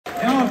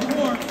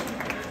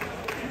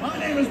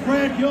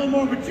Brad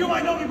Gilmore, but you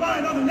might know me by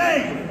another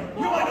name.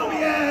 You might know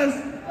me as...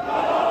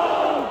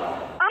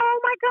 Oh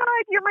my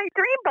God, you're my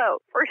dreamboat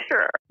for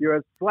sure. You're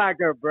a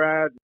slacker,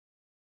 Brad.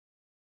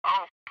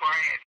 Oh,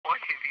 Brad, what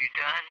have you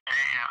done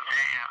now?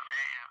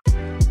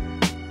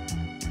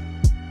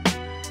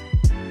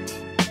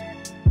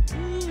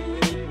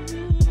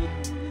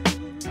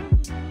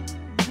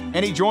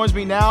 And he joins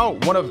me now,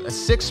 one of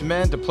 6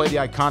 men to play the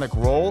iconic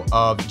role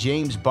of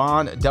James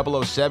Bond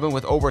 007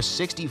 with over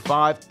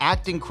 65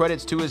 acting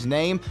credits to his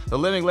name. The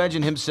living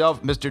legend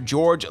himself, Mr.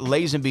 George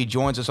Lazenby,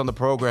 joins us on the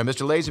program.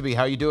 Mr. Lazenby,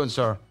 how you doing,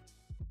 sir?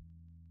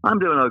 I'm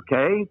doing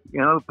okay.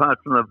 You know, apart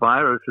from the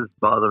virus is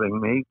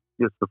bothering me,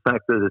 just the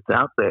fact that it's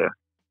out there.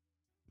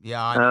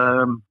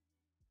 Yeah.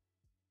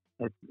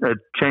 It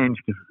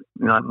changed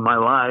my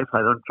life. I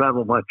don't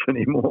travel much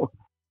anymore.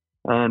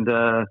 And,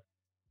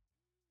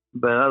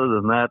 but other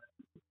than that,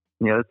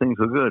 things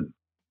were good.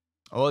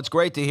 Well, it's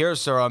great to hear,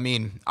 sir. I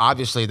mean,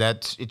 obviously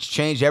it's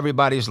changed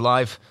everybody's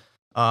life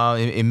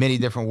in many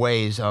different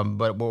ways.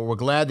 But we're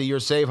glad that you're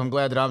safe. I'm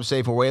glad that I'm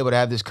safe. And we're able to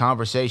have this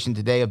conversation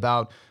today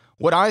about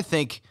what I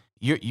think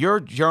your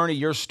journey,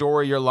 your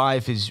story, your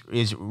life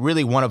is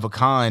really one of a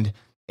kind.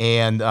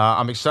 And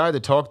I'm excited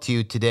to talk to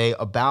you today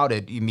about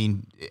it. I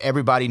mean,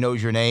 everybody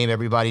knows your name.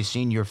 Everybody's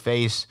seen your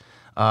face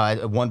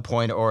at one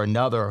point or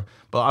another.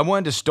 But I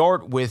wanted to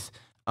start with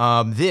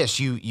this.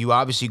 You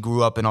obviously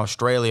grew up in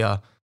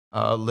Australia,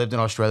 lived in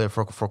Australia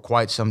for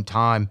quite some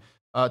time.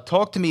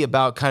 Talk to me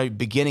about kind of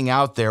beginning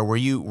out there. Were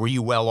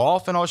you well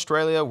off in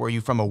Australia? Were you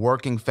from a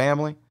working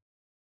family?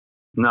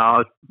 No, I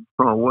was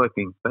from a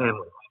working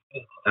family.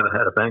 Never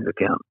had a bank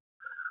account.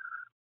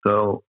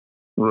 So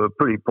we were a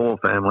pretty poor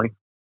family.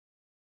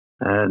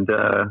 And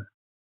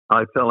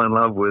I fell in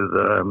love with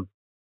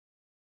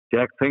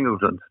Jack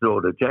Fingleton's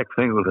daughter. Jack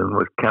Fingleton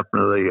was captain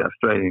of the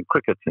Australian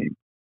cricket team.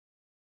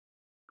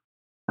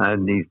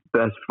 And his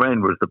best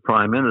friend was the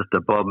Prime Minister,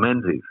 Bob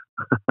Menzies.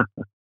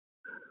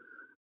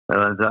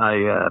 And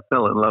I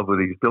fell in love with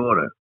his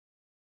daughter.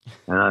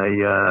 And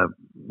I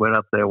went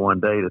up there one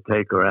day to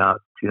take her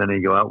out. She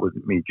only go out with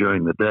me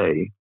during the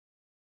day,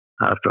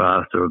 after I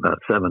asked her about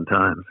 7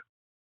 times.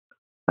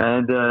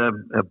 And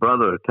her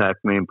brother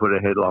attacked me and put a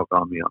headlock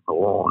on me on the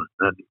lawn.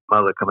 And his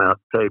mother come out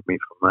and saved me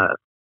from that.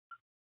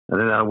 And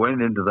then I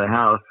went into the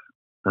house,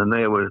 and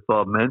there was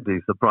Bob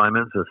Menzies, the Prime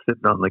Minister,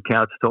 sitting on the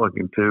couch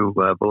talking to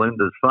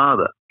Belinda's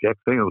father, Jack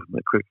Fingleton,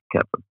 the cricket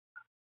captain.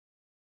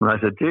 And I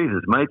said,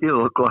 Jesus, mate, you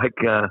look like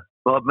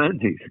Bob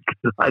Menzies,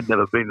 because I'd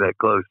never been that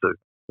close to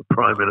the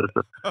Prime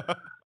Minister.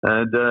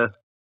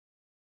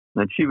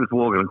 And she was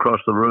walking across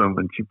the room,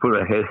 and she put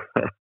her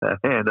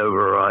hand over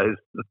her eyes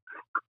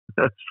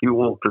as she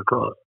walked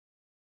across.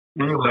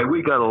 Anyway,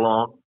 we got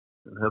along,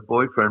 and her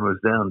boyfriend was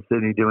down in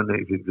Sydney doing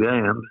these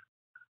exams.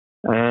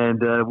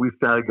 And we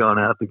started going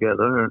out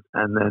together,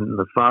 and then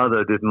the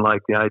father didn't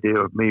like the idea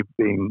of me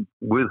being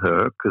with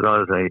her because I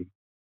was a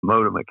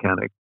motor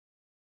mechanic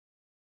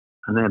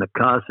and then a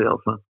car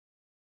salesman.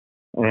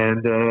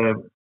 And,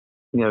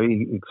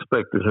 he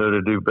expected her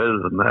to do better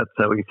than that,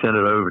 so he sent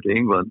her over to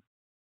England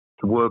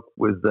to work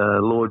with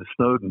Lord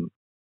Snowden.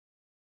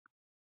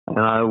 And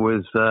I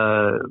was,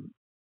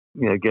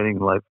 getting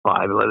like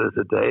 5 letters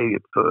a day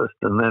at first,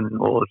 and then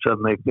all of a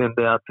sudden they thinned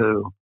out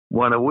to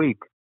 1 a week.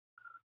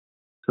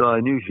 So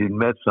I knew she'd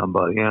met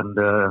somebody, and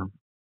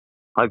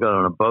I got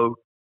on a boat,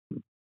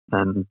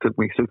 and it took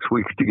me 6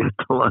 weeks to get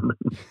to London.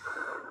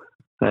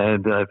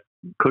 And I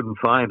couldn't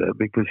find her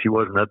because she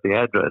wasn't at the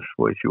address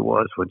where she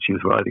was when she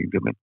was writing to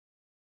me.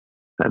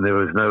 And there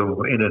was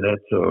no internet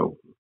or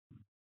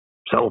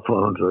cell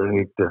phones or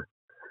anything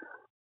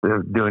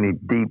to do any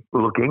deep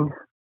looking.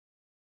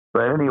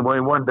 But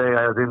anyway, one day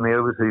I was in the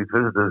Overseas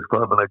Visitors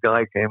Club, and a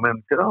guy came in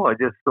and said, I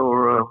just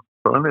saw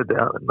Belinda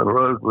down in the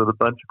road with a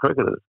bunch of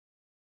cricketers.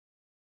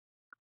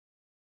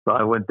 So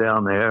I went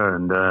down there,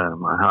 and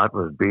my heart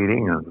was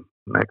beating, and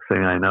next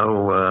thing I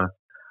know,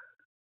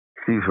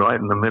 she's right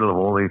in the middle of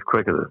all these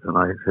cricketers. And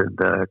I said,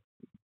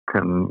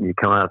 can you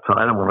come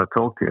outside? I want to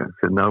talk to you. I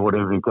said, no,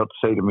 whatever you've got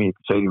to say to me, you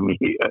can say to me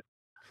here.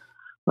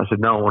 I said,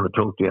 no, I want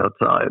to talk to you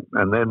outside.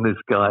 And then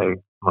this guy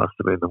must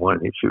have been the one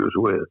that she was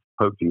with,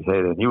 poked his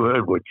head, and you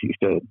heard what she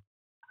said.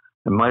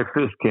 And my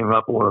fist came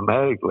up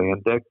automatically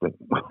and decked him.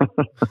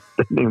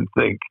 Didn't even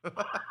think.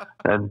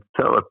 And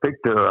so I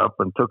picked her up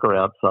and took her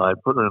outside,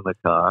 put her in the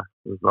car.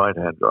 It was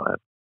right-hand drive.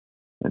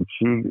 And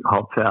she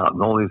hops out,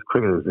 and all these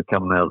cricketers are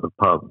coming out of the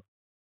pub.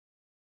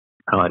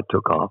 And I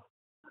took off.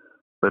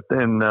 But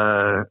then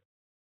I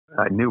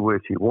knew where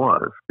she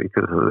was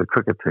because of the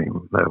cricket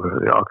team. They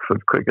were the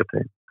Oxford cricket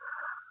team.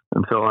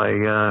 And so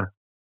I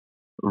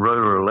wrote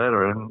her a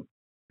letter,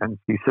 and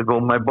she said,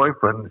 well, my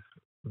boyfriend's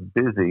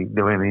busy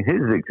doing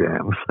his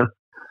exams.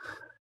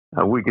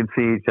 We can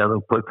see each other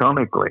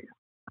platonically.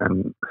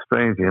 And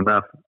strangely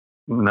enough,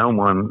 no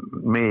one,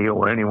 me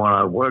or anyone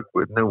I worked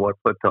with, knew what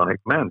platonic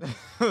meant.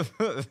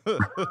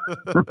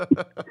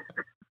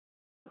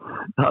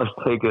 I was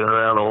taking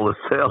around all the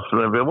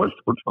salesmen. What's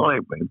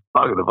platonic mean?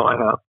 I'm going to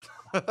find out.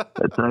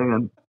 That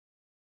thing.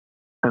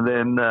 And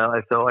then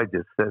so I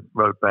just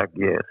wrote back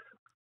yes.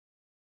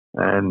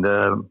 And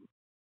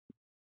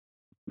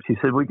she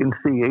said, we can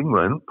see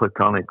England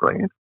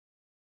platonically.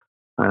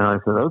 And I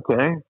said,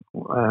 okay.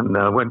 And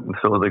I went and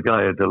saw the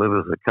guy who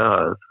delivers the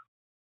cars.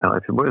 And I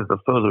said, where's the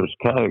furthest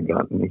car you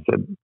got? And he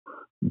said,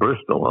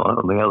 Bristol,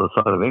 on the other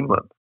side of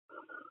England.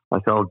 I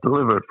said, I'll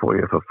deliver it for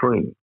you for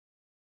free.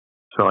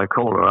 So I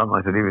called her up and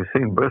I said, have you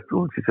seen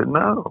Bristol? And she said,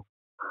 no.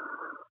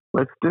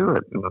 Let's do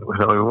it.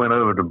 So we went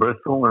over to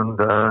Bristol, and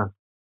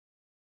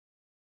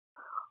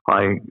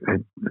I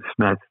had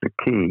snatched the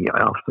key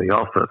off the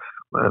office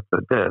at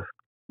the desk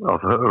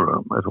of her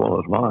room as well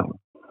as mine.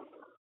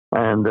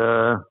 And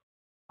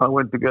I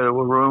went to go to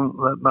a room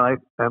that night,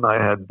 and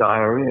I had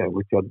diarrhea,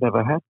 which I'd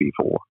never had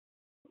before.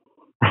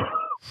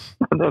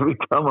 And every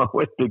time I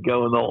went to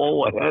go in the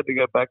hall, I had to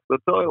go back to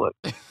the toilet.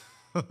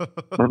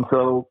 And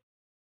so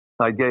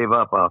I gave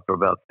up after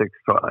about 6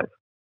 tries.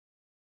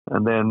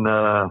 And then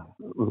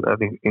I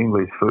think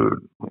English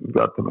food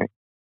got to me.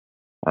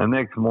 And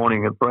next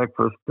morning at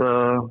breakfast,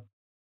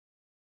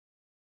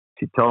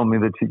 she told me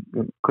that she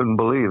couldn't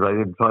believe I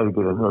didn't try to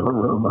get another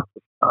room.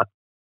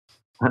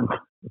 And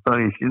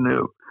funny, she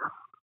knew.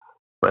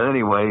 But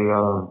anyway,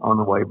 on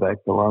the way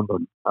back to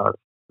London,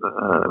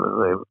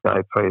 the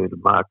guy traded a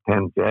Mark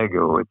 10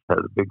 Jaguar, which has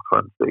a big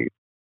front seat.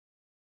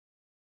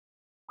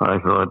 I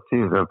thought,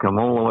 geez, I've come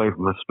all the way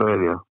from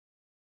Australia.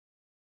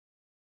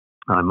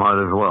 I might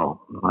as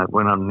well. I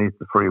went underneath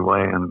the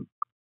freeway and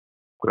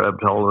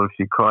grabbed hold of her.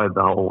 She cried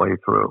the whole way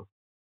through.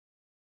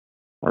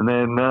 And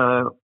then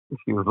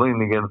she was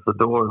leaning against the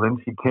door, and then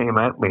she came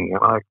at me,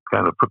 and I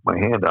kind of put my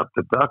hand up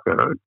to duck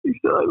her. She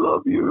said, I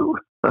love you.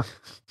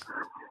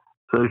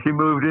 So she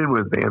moved in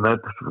with me, and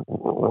that's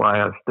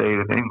why I stayed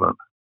in England.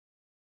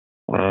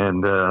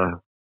 And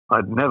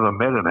I'd never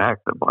met an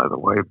actor, by the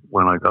way,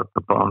 when I got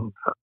the Bond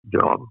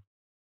job.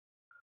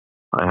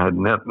 I had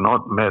not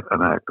met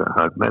an actor.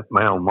 I'd met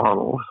male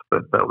models,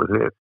 but that was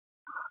it.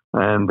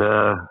 And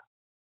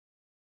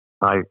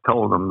I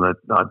told them that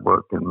I'd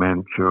worked in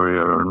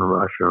Manchuria and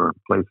Russia and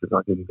places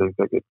I didn't think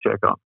they could check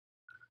on.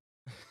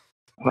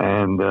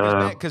 And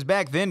because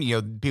back then,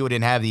 people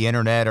didn't have the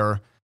internet or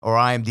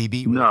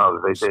IMDb. No,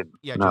 they didn't.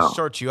 Yeah, no. Just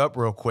search you up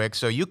real quick.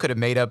 So you could have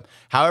made up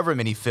however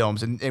many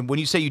films. And when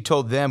you say you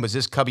told them, was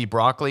this Cubby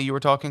Broccoli you were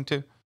talking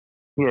to?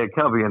 Yeah,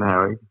 Cubby and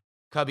Harry.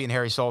 Cubby and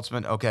Harry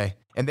Saltzman. Okay.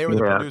 And they were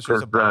the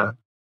producers of Bond.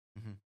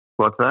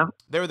 What's that?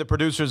 They were the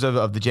producers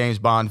of the James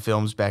Bond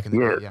films back in the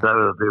day. Yes, that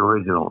was the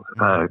originals.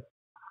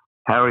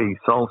 Harry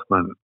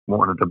Saltzman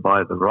wanted to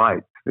buy the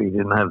rights. He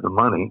didn't have the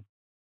money.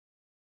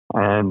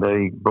 And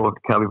they brought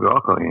Cubby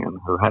Broccoli in,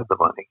 who had the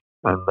money.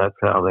 And that's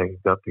how they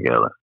got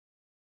together.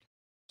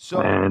 So,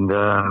 and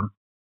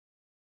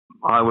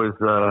I was,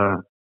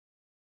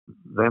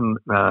 then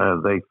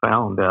they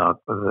found out,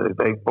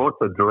 they brought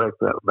the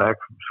director back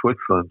from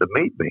Switzerland to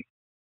meet me.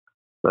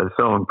 They were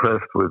so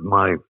impressed with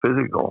my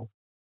physical,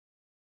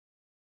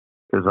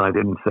 because I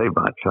didn't say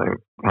much. I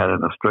had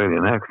an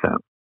Australian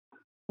accent.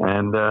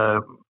 And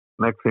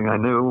next thing I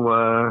knew,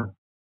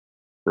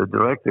 the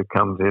director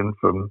comes in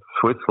from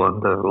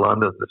Switzerland to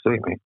London to see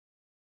me.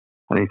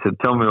 And he said,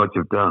 tell me what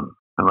you've done.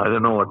 And I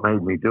don't know what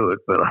made me do it,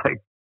 but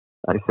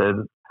I said,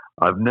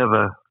 I've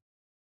never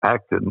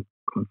acted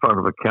in front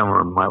of a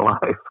camera in my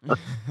life.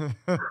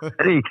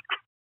 And he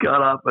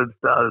got up and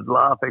started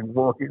laughing,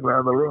 walking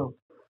around the room,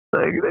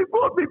 saying, they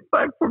brought me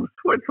back from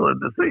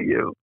Switzerland to see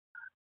you.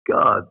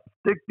 God,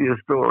 stick to your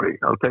story.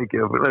 I'll take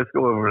you over. Let's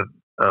go over and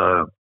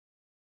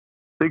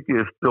stick to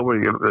your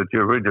story that you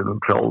originally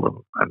told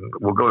them, and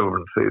we'll go over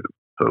and see them.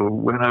 So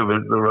we went over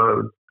to the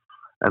road,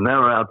 and they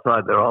were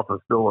outside their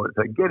office door.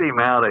 I said, get him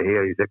out of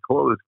here. He's a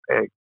closed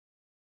peg.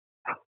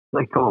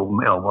 They call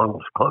male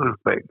models closed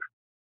pegs.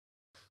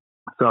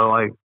 So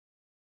I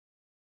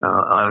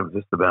was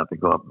just about to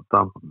go up and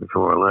thump him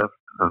before I left,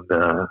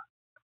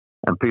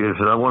 and Peter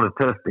said, I want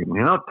to test him.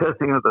 You're not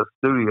testing him at the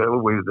studio.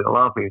 We're the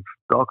laughing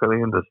stock of the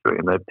industry,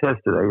 and they've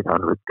tested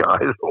 800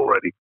 guys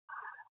already.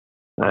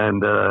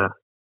 And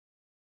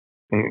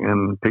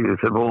Peter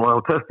said, well,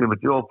 I'll test him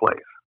at your place.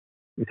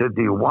 He said,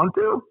 do you want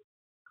to?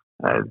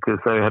 Because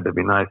they had to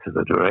be nice to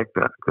the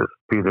director, because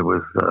Peter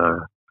was,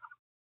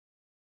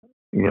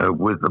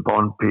 with the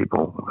Bond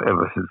people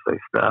ever since they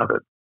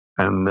started.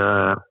 And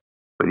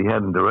but he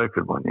hadn't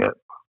directed one yet.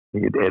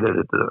 He had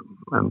edited them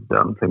and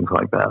done things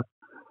like that.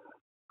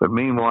 But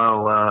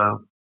meanwhile,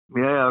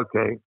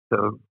 okay.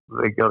 So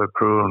they got a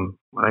crew, and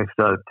they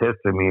started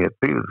testing me at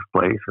Peter's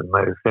place, and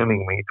they were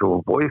sending me to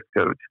a voice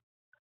coach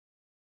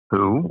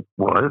who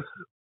was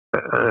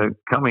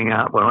coming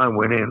out when I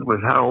went in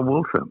was Harold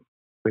Wilson,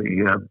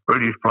 the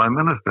British Prime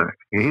Minister.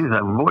 He's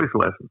having voice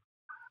lessons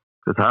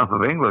because half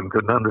of England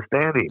couldn't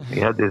understand him. He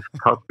had this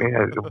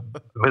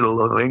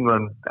middle of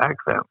England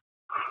accent.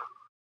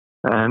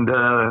 And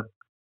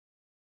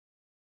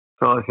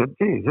so I said,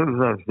 geez, who's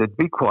that? She said,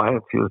 be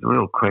quiet. She was a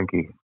real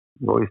cranky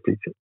voice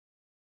teacher.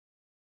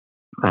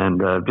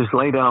 And just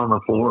lay down on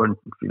the floor. And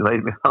she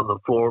laid me on the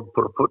floor,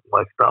 put a foot in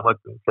my stomach,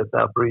 and said,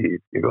 now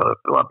breathe. You've got to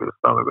fill up your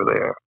stomach with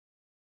air.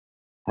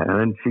 And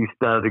then she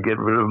started to get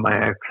rid of my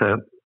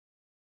accent.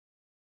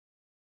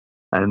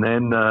 And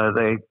then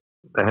they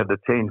they had to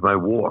change my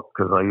walk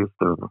because I used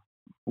to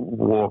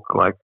walk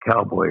like a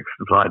cowboy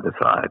side to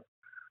side.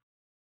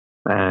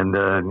 And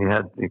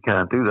you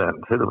can't do that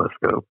in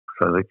CinemaScope.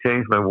 So they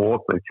changed my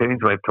walk, they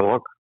changed my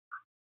talk.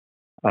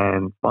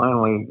 And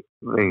finally,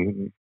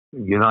 the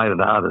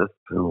United Artists,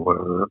 who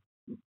were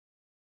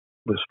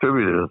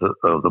distributors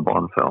of the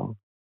Bond film,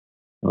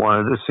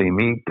 wanted to see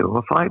me do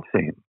a fight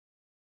scene.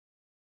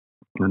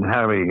 And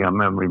Harry, I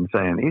remember him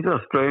saying, he's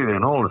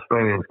Australian, all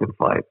Australians can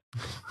fight.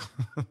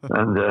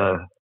 And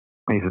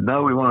he said,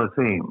 no, we want to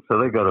see him. So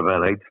they got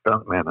about 8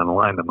 stuntmen and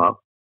lined them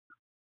up.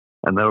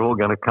 And they're all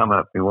going to come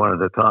at me one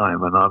at a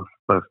time. And I'm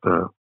supposed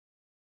to,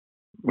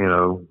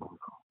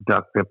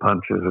 duck their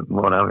punches and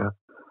whatever.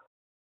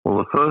 Well,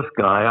 the first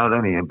guy, I'd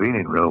only been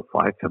in real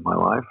fights in my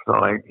life. So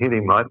I hit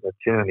him right in the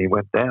chin and he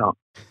went down.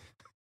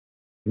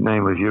 His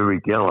name was Yuri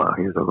Geller.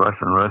 He's a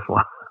Russian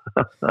wrestler.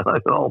 And I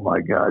said, oh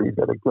my God, you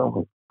better kill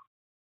me.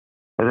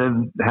 And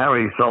then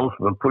Harry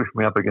Saltzman pushed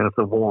me up against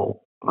the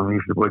wall. And he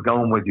said, we're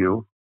going with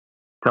you.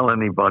 Tell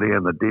anybody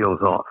and the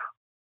deal's off.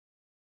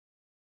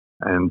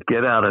 And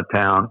get out of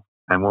town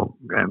and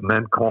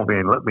then call me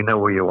and let me know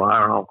where you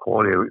are and I'll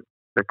call you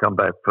to come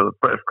back for the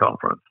press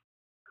conference.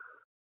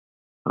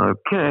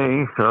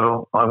 Okay,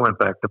 so I went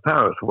back to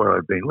Paris where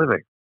I'd been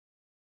living.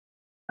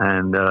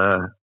 And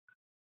I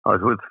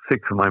was with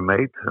 6 of my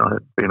mates. I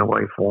had been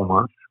away 4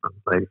 months. And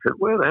they said,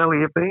 where the hell have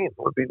you been?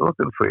 We've been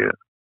looking for you.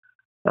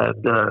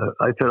 And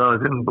I said, I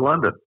was in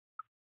London.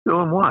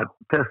 Doing what?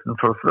 Testing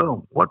for a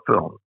film. What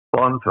film?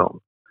 Bond film.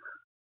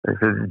 They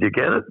said, did you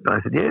get it? And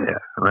I said, yeah.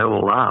 And they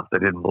all laughed. They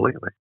didn't believe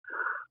me.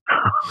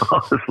 I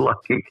was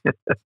lucky.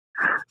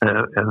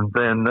 And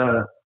then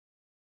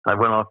I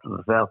went off to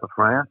the south of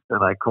France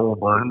and I called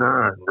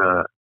Belinda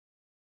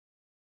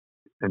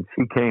and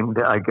she came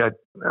down. I got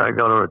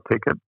her a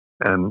ticket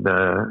and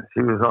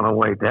she was on her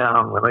way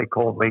down when they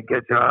called me,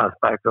 get your ass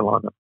back to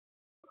London.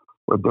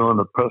 We're doing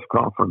the press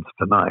conference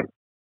tonight.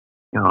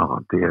 Oh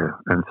dear.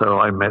 And so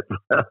I met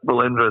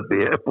Belinda at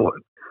the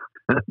airport.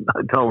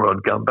 I told her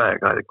I'd come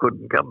back. I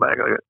couldn't come back.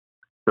 I got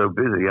so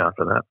busy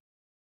after that.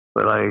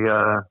 But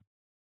I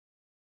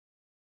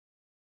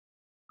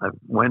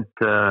went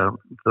to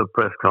the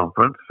press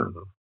conference and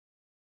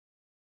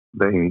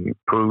they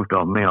proved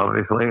on me,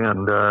 obviously.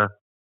 And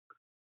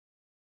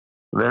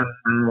then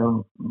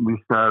we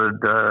started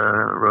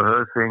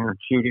rehearsing and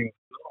shooting.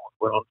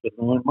 Went on for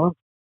 9 months.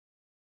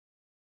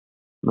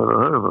 Never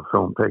heard of a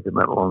film taking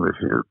that long to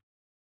shoot.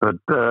 But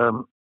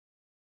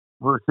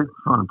we're 6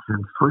 months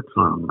in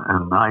Switzerland,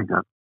 and I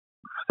got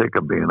sick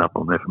of being up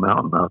on this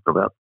mountain after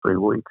about 3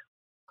 weeks.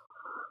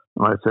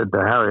 And I said to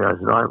Harry, I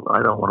said,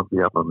 I don't want to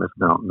be up on this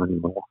mountain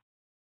anymore.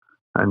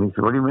 And he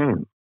said, what do you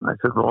mean? I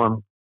said,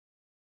 well,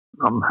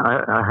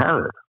 I have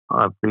it.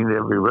 I've been to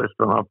every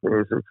restaurant up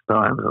there 6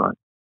 times, and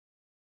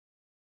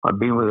I've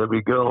been with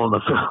every girl on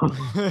the film.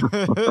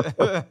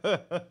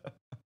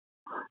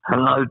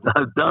 And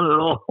I've done it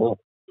all.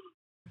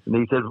 And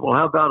he said, well,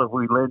 how about if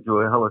we lend you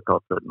a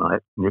helicopter at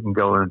night and you can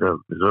go into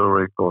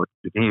Zurich or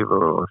Geneva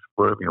or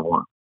wherever you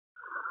want?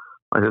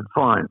 I said,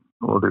 fine,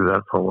 we'll do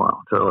that for a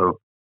while. So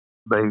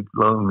they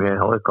loaned me a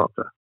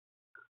helicopter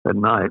at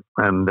night,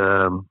 and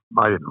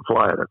I didn't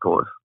fly it, of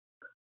course.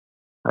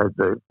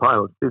 The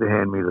pilot did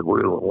hand me the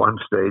wheel at one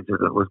stage,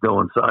 and it was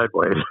going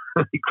sideways.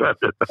 He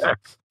grabbed it back.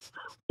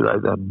 I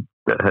hadn't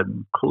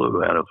a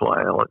clue how to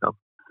fly a helicopter.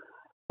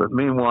 But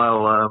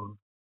meanwhile,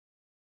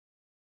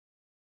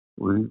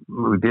 we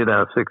did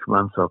our 6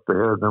 months up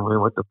there, and then we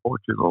went to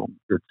Portugal.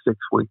 Did 6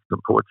 weeks in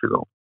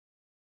Portugal,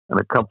 and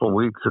a couple of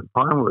weeks at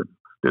Pinewood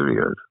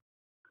Studios.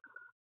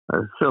 A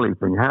silly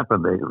thing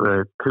happened.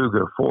 The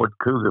Ford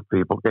Cougar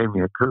people gave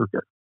me a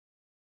Cougar,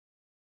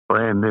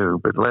 brand new,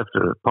 but left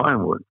it at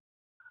Pinewood.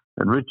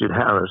 And Richard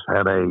Harris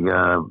had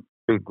a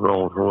big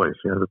Rolls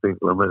Royce, the big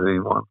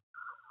limousine one.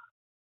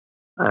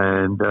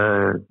 And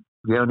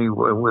the only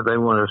way they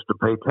wanted us to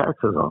pay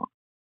taxes on.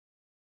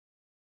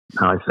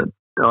 And I said,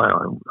 no,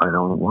 I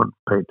don't want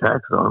to pay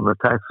taxes on them. The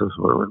taxes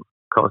would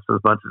cost as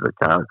much as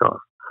a car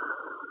costs.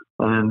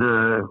 And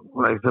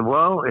I said,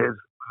 well, as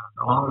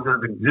long as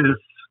it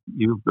exists,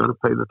 you've got to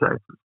pay the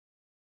taxes.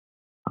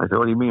 I said,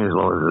 what do you mean as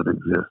long as it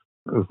exists?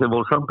 He said,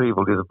 well, some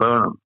people just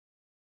burn them,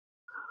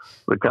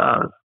 the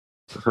cars.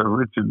 So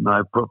Richard and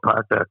I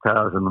parked our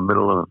cars in the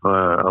middle of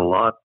a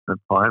lot at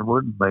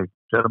Pinewood, and they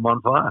set them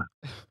on fire.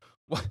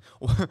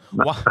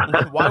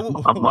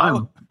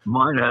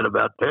 Mine had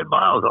about 10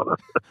 miles on it.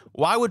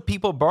 Why would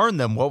people burn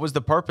them? What was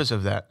the purpose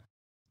of that?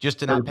 Just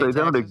to not pay taxes?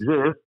 They don't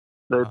exist.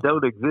 They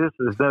don't exist.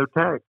 There's no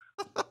tax.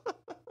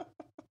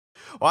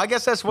 Well, I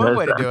guess that's one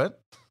way to do it.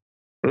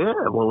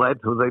 Yeah, well,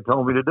 that's what they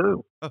told me to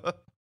do.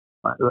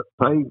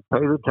 Pay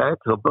the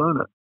tax or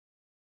burn it.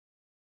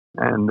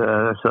 And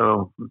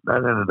so that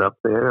ended up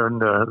there,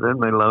 and then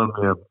they loaned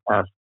me an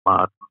Aston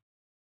Martin.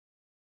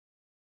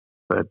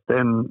 But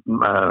then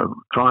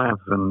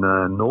Triumph and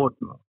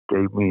Norton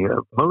gave me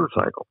a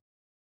motorcycle.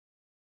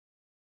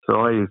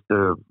 So I used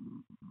to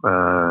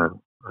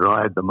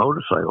ride the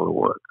motorcycle to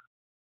work,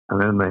 and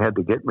then they had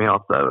to get me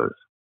off those.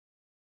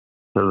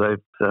 So they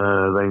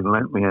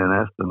lent me an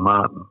Aston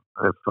Martin,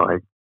 if I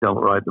don't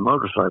ride the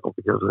motorcycle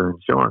because of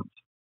insurance.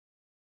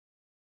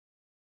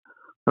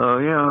 So,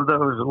 there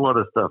was a lot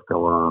of stuff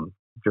going on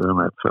during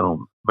that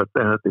film. But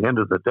then at the end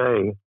of the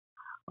day,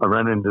 I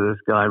ran into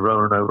this guy,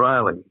 Ronan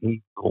O'Reilly.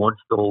 He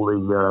launched all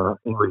the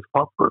English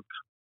pop groups,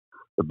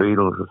 the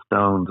Beatles, the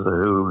Stones, the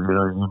Who,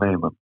 you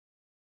name them.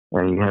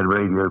 And he had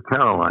Radio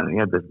Caroline. He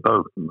had this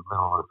boat in the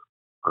middle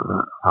of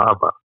the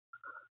harbor.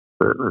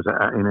 But it was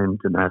in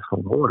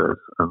international waters.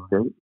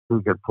 And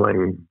he could play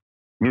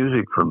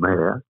music from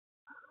there.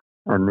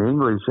 And the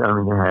English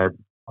only had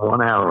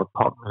 1 hour of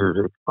pop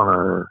music on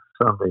a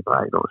Sunday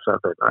night or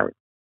Saturday night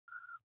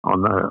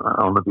on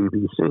the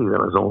BBC.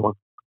 That was all the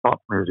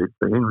pop music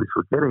the English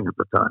were getting at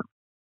the time.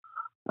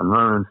 And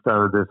Ronan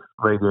started this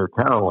Radio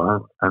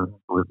Caroline and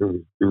with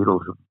these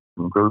Beatles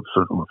and groups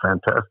that were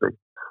fantastic.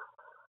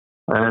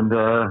 And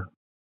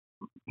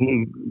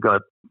he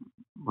got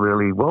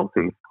really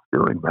wealthy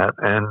doing that,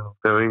 and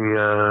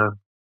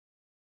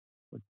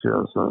he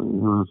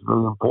was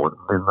very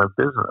important in the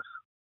business.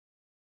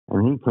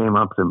 And he came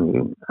up to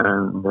me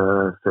and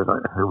said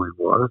who he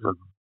was, and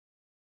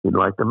he'd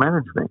like to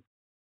manage me.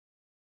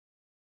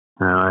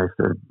 And I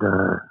said,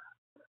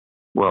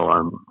 well,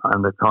 I'm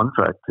under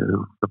contract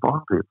to the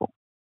Bond people.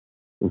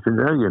 He said,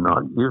 no, you're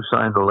not. You've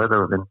signed a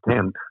letter of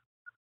intent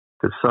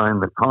to sign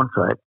the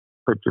contract,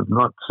 but you've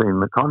not seen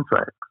the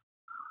contract.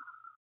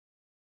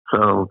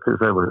 So, because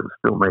they were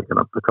still making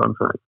up the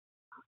contract.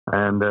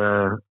 And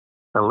a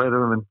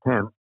letter of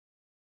intent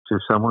to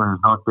someone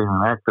who's not been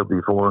an actor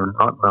before and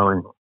not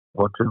knowing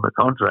what's in the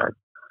contract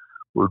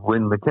would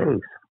win the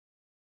case.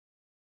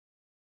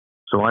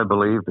 So I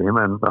believed him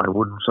and I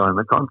wouldn't sign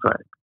the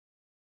contract.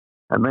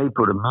 And they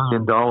put $1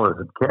 million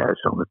in cash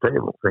on the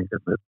table, thinking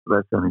that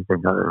that's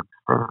anything I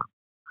understand.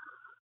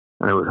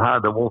 And it was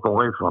hard to walk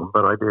away from,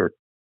 but I did.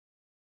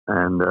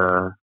 And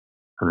 $1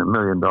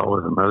 million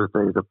in those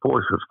days, a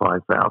Porsche was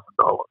 $5,000.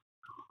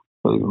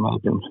 So you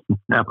imagine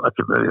how much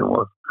a million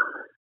was.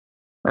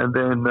 And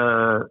then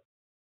I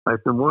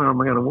said, where am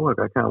I going to work?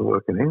 I can't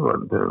work in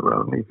England.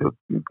 And he said,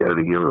 you go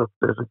to Europe.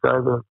 There's a guy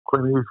there,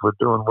 Clint Eastwood,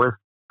 doing West,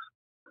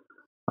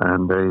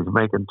 and he's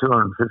making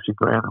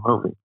 $250,000 a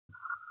movie.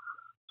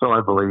 So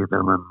I believed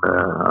him, and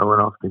I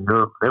went off to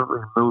Europe.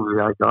 Every movie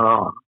I got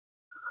on,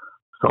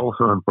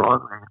 Salsa and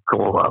Broadway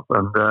call up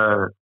and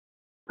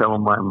tell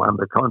them I'm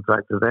under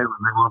contract to them,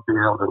 and they won't be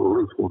able to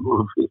release the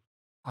movie.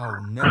 Oh,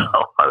 no.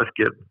 So I was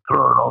getting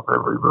thrown off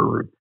every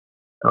movie.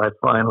 And I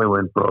finally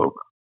went broke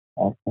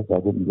because I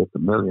didn't get the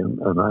 $1 million,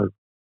 and I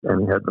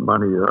only had the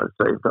money that I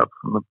saved up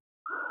from the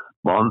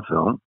Bond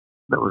film.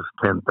 That was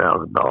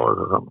 $10,000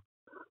 or something.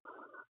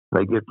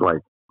 They get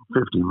like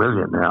 $50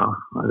 million now.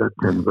 I got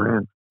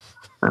 $10,000.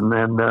 And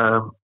then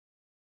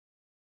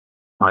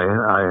I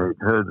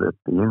heard that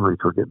the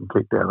English were getting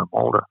kicked out of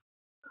Malta.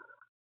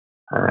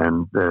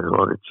 And there's a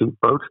lot of cheap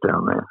boats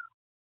down there.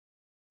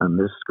 And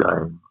this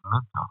guy,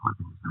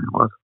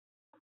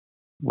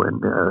 when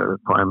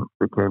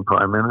became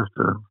Prime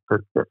Minister,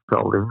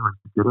 told England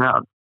to get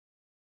out.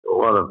 A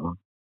lot of them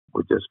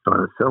were just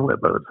trying to sell their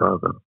boats rather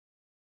than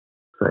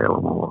sail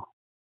them all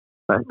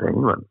back to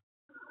England.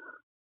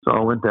 So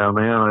I went down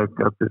there and I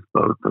got this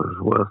boat that was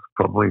worth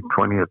probably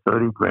 20 or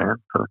 30 grand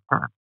for a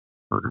cat.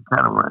 It was a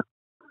catamaran,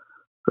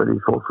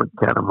 34-foot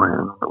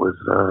catamaran. It was,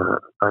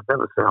 I'd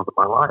never sailed in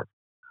my life.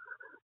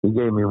 He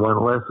gave me one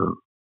lesson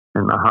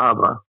in the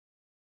harbor.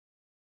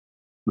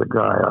 The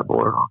guy I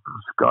bought it off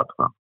from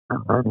Scotland.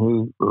 And then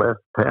he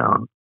left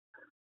town.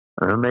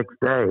 And the next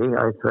day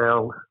I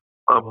sailed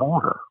on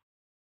Malta.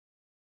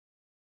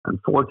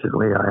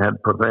 Unfortunately, I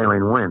had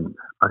prevailing wind.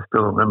 I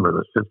still remember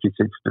the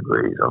 56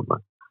 degrees on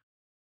the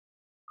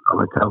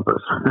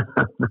compass.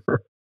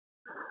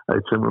 I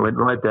went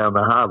right down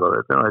the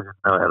harbor. Then I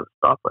didn't know how to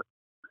stop it.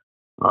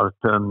 I was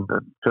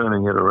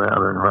turning it around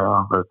and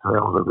around. The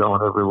sails were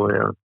going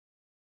everywhere.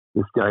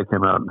 This guy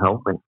came out and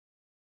helped me.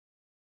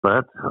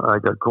 But I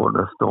got caught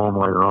in a storm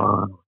later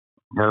on.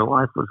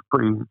 Life was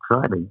pretty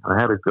exciting. I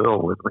had a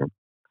girl with me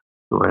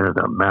who I ended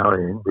up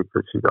marrying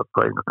because she got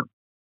pregnant.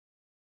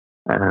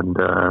 And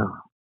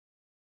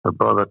her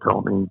brother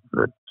told me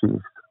that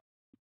she's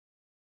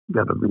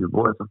going to be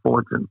worth a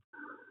fortune.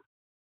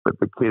 But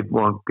the kid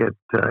won't get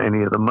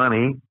any of the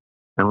money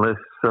unless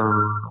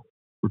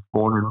it's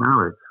born in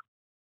marriage.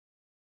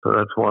 So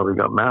that's why we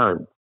got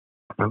married.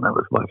 And that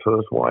was my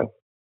first wife.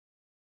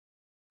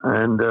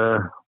 And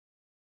the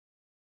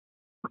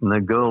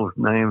girl's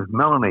name's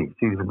Melanie.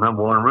 She's the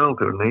 #1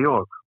 realtor in New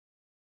York.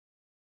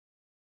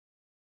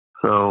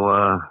 So,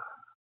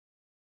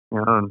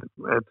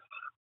 it's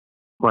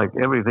like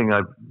everything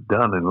I've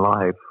done in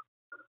life,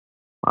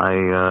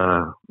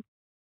 I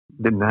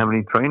didn't have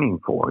any training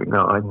for.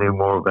 I knew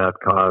more about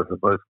cars than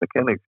most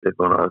mechanics did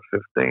when I was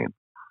 15.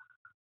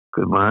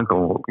 Because my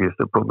uncle used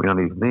to put me on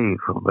his knee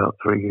from about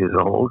 3 years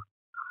old.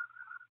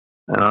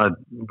 And I'd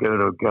go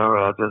to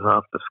garages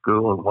after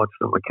school and watch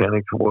the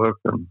mechanics work.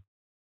 And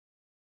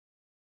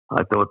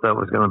I thought that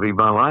was going to be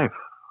my life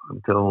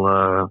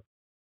until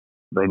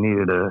they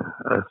needed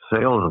a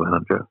sales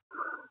manager.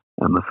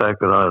 And the fact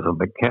that I was a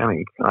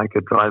mechanic, I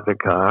could drive the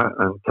car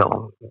and tell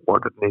them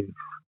what it needs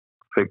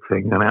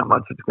fixing and how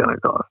much it's going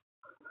to cost.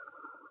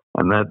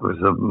 And that was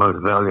the most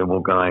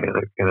valuable guy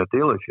in a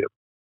dealership,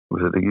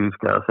 was a used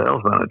car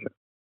sales manager.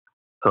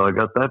 So I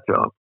got that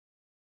job.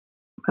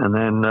 And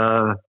then,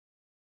 that's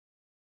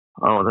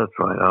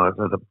right, I was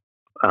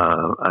at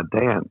a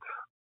dance.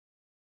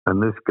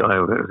 And this guy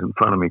was in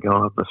front of me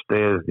going up the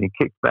stairs, and he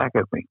kicked back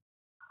at me.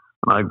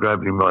 And I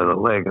grabbed him by the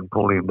leg and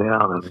pulled him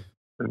down. And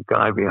the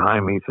guy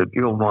behind me said,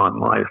 "You're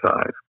my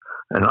size."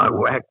 And I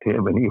whacked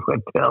him, and he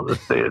went down the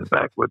stairs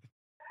backwards.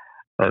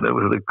 And it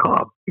was the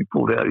cop. He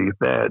pulled out his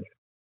badge.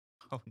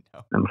 Oh,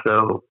 no. And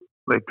so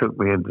they took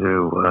me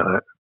into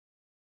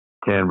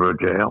Canberra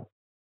jail.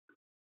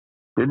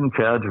 Didn't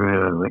charge me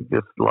anything,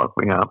 just locked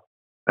me up.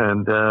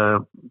 And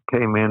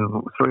came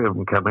in, 3 of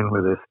them come in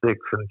with their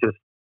sticks and just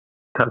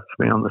touched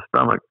me on the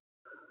stomach.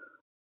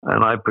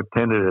 And I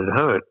pretended it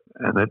hurt,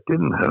 and it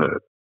didn't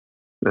hurt.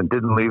 It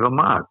didn't leave a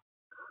mark.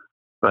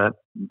 But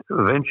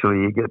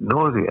eventually you get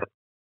nausea,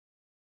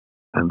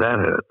 and that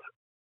hurts.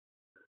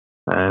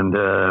 And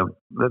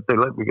they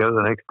let me go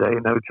the next day,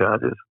 no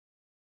charges.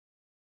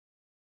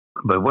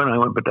 But when I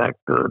went back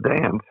to the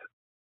dance,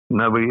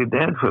 nobody would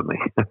dance with me.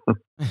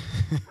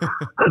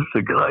 That's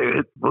the guy,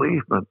 it's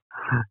policeman.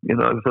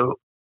 So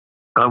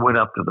I went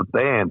up to the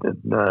band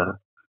and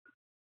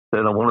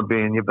said, "I want to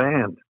be in your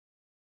band."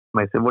 And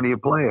they said, "What do you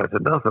play?" I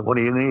said, "Nothing. What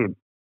do you need?"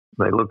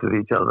 They looked at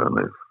each other and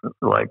they're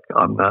like,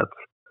 "I'm nuts."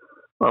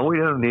 "Well, we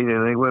don't need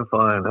anything. We're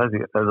fine." As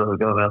I was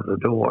going out the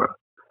door,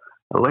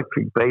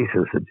 electric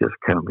basses had just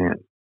come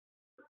in.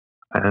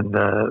 And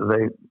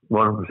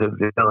one of them said,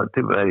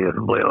 "Too bad he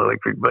doesn't play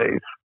electric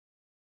bass."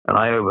 And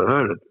I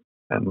overheard it.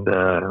 And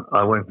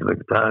I went to the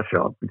guitar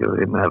shop because they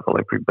didn't have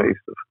electric bass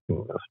in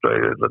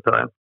Australia at the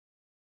time.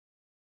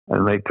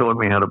 And they taught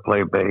me how to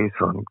play bass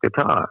on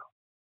guitar.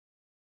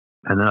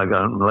 And then I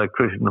got an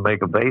electrician to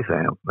make a bass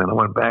amp. And I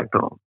went back to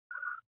them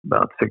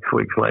about 6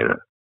 weeks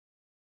later.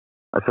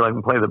 I said, "I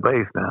can play the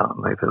bass now."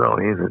 And they said, "Oh,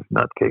 here's this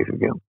nutcase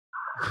again."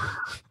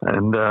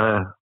 And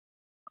I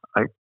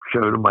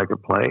showed them I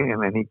could play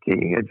in any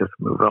key. I just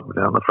moved up and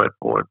down the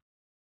fretboard.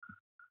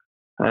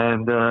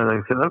 And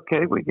they said,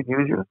 "Okay, we can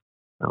use you."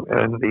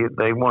 And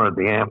they wanted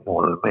the amp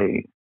more than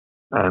me.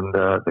 And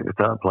the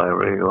guitar player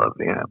really loved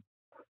the amp.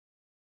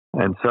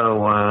 And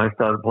so I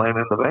started playing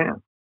in the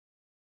band.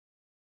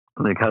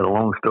 And they cut a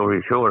long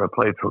story short, I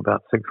played for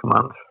about 6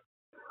 months.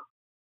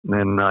 And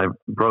then I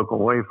broke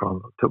away from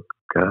them, took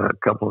a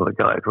couple of the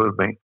guys with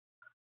me,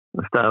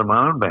 and started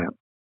my own band.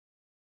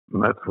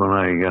 And that's when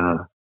I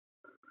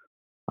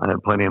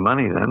had plenty of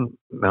money then.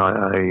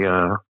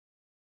 I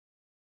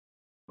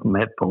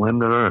met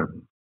Belinda,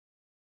 and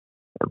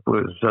it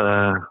was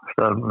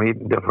started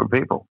meeting different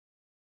people.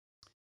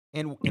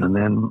 And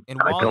then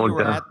while you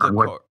were at the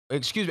car,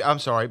 excuse me, I'm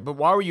sorry, but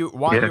while you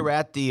were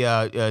at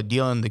the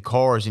dealing the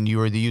cars and you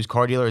were the used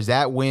car dealer, is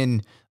that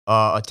when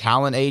a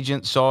talent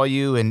agent saw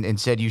you and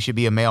said you should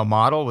be a male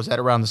model? Was that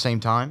around the same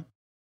time?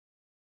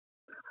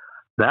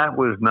 That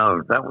was in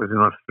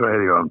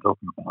Australia. I'm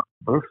talking about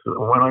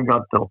when I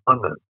got to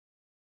London.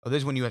 Oh, this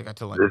is when you got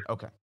to London.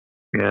 Okay.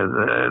 Yeah,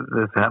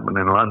 this happened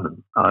in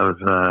London. I was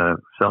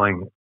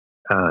selling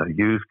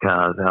used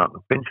cars out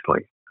in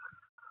Finchley,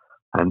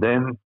 and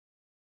then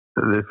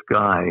this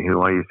guy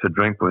who I used to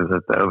drink with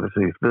at the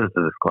Overseas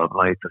Visitors Club,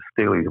 and I used to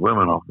steal his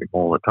women off him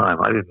all the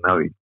time. I didn't know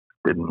he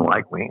didn't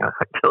like me.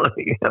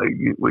 Actually,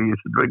 we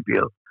used to drink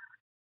together.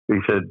 He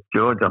said,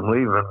 "George, I'm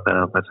leaving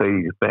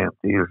Mercedes-Benz."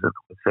 He was a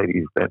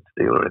Mercedes-Benz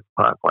dealer at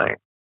Park Lane.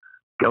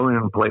 "Go in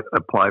and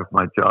apply for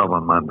my job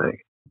on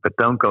Monday, but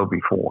don't go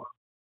before."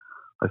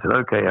 I said,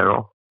 "Okay,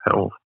 Errol."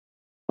 Errol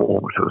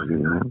Forbes was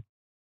his name.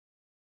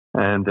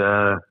 And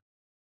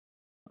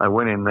I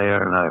went in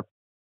there and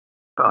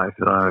I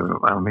said,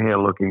 "I'm here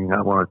looking,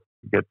 I want to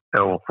get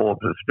Errol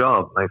Forbes'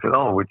 job." And they said,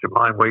 "Oh, would you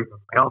mind waiting in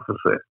the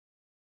office there?"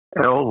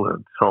 Errol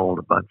had sold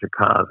a bunch of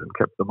cars and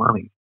kept the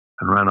money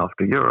and ran off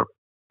to Europe.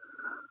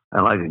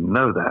 And I didn't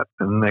know that.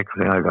 And the next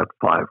thing, I got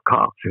 5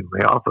 cops in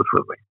the office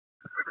with me.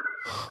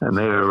 And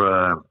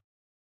they're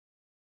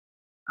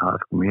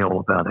asking me all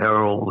about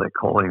Errol. They're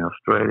calling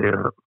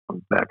Australia,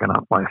 backing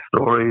up my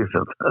stories.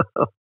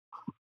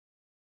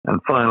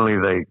 And finally,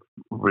 they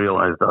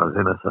realized I was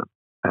innocent.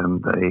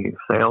 And the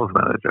sales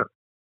manager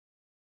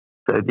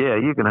said, "Yeah,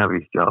 you can have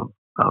his job,"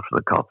 after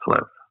the cops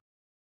left.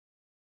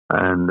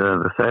 And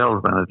the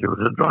sales manager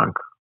was a drunk.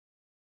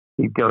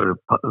 He'd go to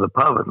the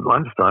pub at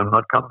lunchtime and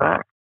not come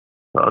back.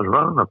 So I was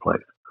running the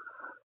place.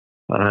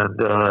 And,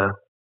 it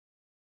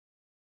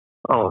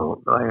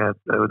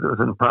was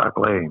in Park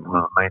Lane,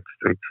 one of the main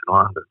streets in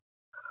London.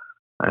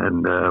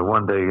 And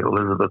one day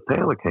Elizabeth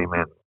Taylor came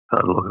in,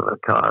 started looking at the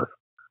cars.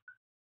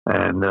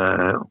 And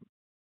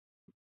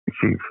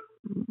she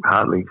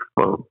hardly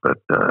spoke, but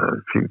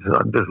she said,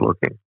 "I'm just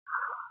looking."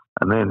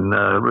 And then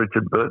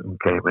Richard Burton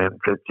came in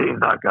and said, "She's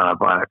not going to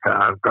buy a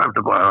car," and grabbed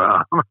her by her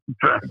arm and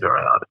dragged her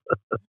out.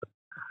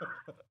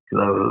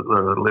 Because I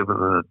was living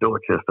in a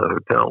Dorchester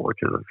hotel,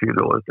 which is a few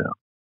doors down.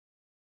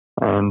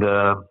 And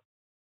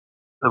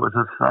it was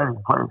an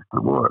exciting place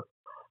to work.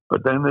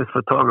 But then this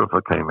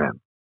photographer came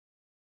in,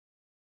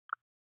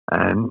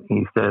 and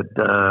he said,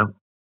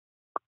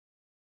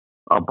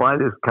 I'll buy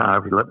this car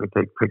if you let me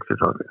take pictures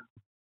of you.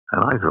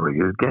 And I thought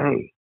he was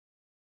gay.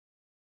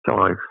 So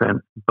I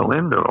sent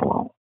Belinda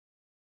along.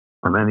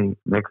 And then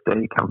next day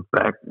he comes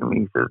back and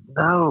he says,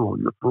 no,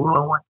 you fool, I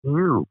want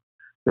you.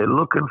 They're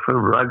looking for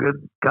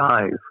rugged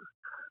guys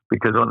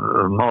because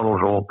the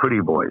models are all pretty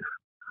boys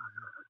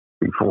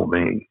before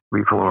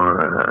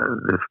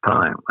this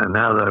time. And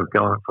now they're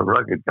going for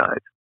rugged guys.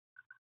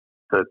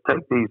 So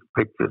take these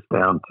pictures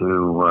down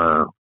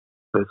to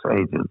this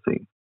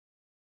agency.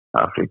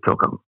 After he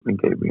took them, he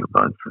gave me a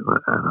bunch.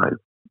 And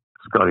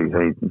Scotty's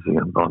agency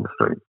in Bond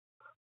Street.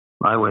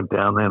 I went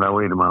down there and I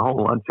waited my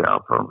whole lunch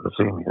out for him to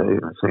see me. They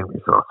didn't see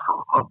me, so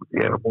I up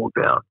the air and walked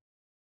down.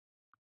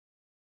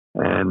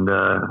 And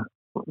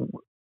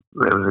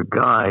there was a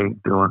guy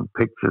doing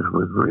pictures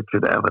with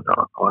Richard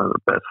Avedon, one of the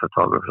best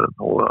photographers in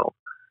the world.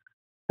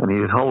 And he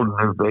was holding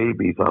his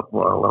babies up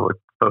while I was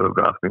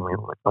photographing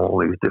him with all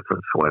these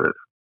different sweaters.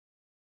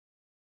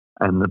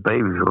 And the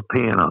babies were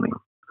peeing on him.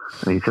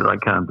 And he said, I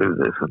can't do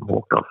this, and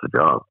walked off the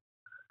job.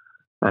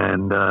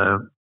 And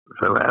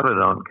so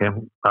Avedon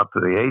came up to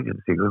the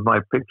agency with my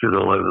pictures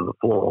all over the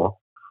floor,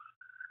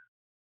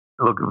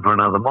 looking for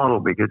another model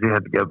because he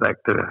had to go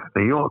back to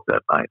New York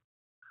that night.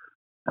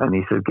 And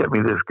he said, get me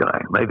this guy.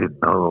 And they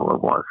didn't know who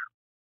it was.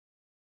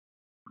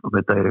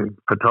 But the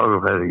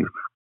photographer had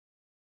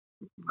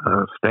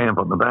his stamp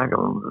on the back of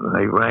him. And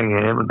they rang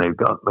him and they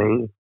got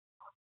me.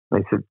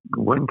 They said,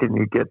 when can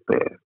you get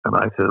there? And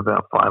I said,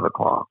 about 5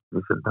 o'clock. He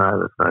said, no,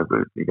 that's no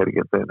good. You got to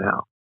get there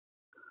now.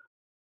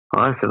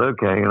 I said,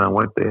 okay, and I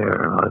went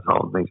there, and I was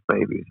holding these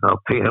babies. No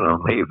peeing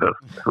on me, but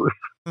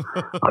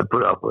I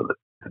put up with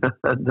it.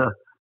 And the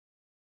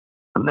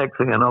next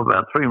thing I know,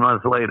 about 3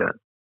 months later,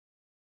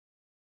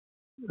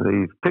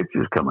 these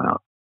pictures come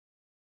out,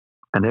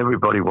 and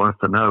everybody wants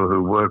to know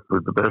who worked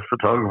with the best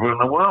photographer in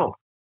the world.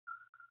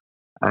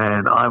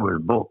 And I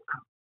was booked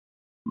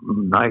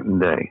night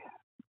and day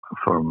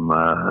from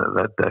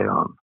that day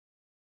on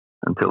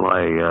until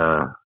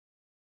I...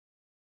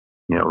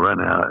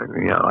 ran out.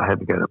 I had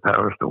to go to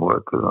Paris to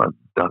work because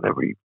I'd done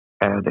every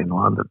ad in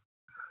London.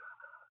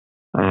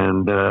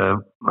 And I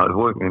was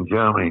working in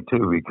Germany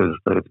too because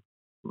they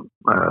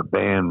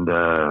banned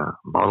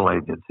model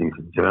agencies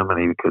in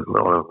Germany because a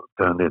lot of them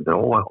turned into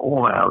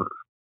all houses.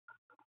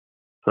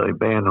 So they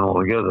banned them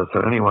altogether.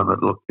 So anyone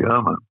that looked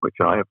German, which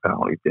I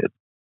apparently did,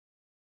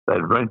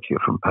 they'd rent you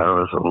from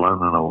Paris or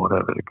London or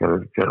whatever to go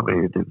to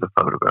Germany to do the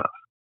photographs.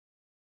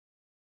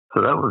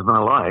 So that was my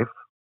life.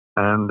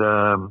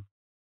 And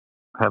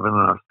having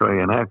an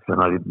Australian accent,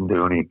 I didn't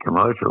do any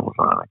commercials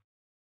on it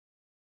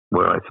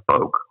where I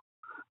spoke.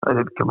 I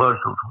did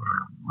commercials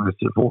where I was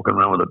just walking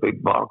around with a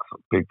big box, a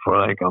big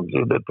fry comes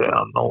into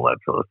town, and all that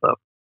sort of stuff.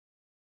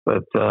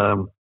 But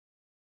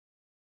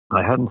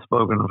I hadn't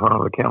spoken in front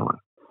of a camera.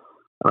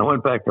 And I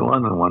went back to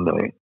London one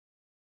day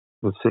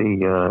to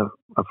see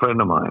a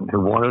friend of mine who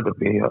wanted to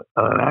be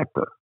an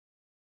actor.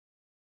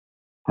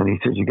 And he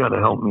said, you got to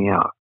help me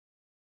out.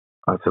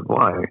 I said,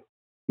 why?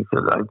 He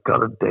said, I've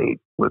got a date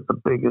with the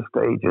biggest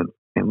agent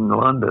in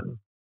London,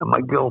 and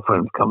my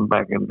girlfriend's coming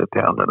back into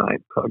town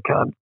tonight, so I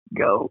can't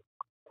go.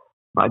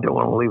 I don't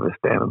want to leave her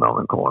standing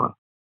on the corner.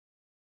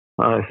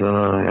 I said,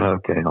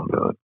 okay, I'll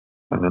do it.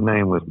 And the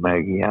name was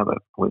Maggie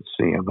Abbott with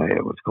CMA,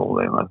 it was called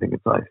then. I think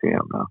it's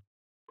ICM now.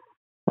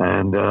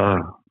 And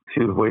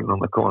she was waiting on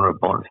the corner of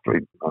Bond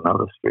Street,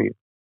 another street.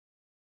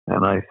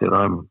 And I said,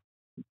 I'm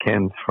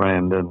Ken's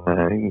friend,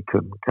 and he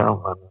couldn't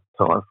come, and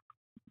so I've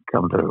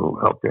come to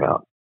help you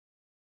out.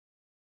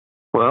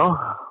 Well,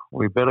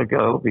 we better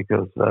go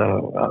because I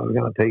was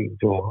going to take him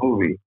to a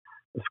movie,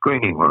 a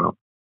screening room,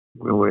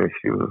 where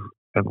she was,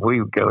 and we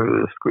go to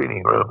the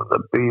screening room, and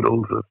the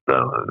Beatles, the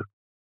Stones,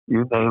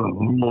 you name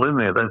them, all in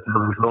there. That's how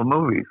they saw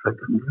movies.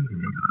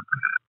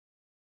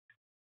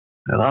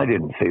 And I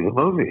didn't see the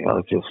movie. I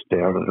was just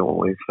staring at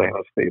all these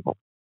famous people.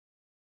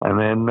 And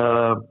then,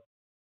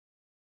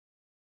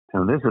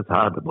 and this is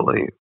hard to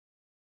believe,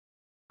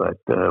 but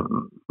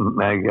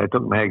I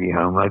took Maggie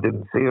home. I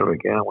didn't see her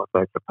again. I went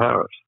back to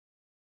Paris.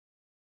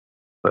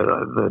 But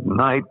the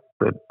night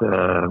that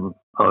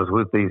I was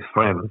with these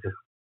friends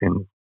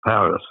in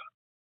Paris,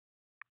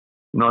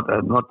 not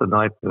the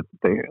night that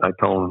I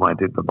told them I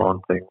did the Bond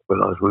thing, but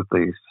I was with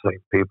these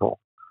same people.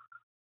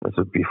 This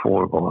was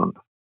before Bond.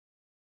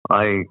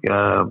 I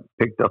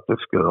picked up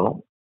this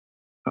girl,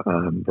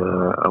 and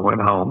I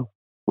went home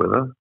with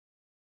her,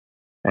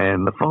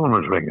 and the phone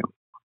was ringing.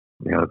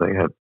 They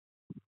had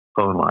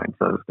phone lines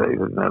those days.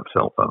 They didn't have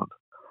cell phones.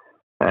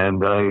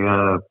 And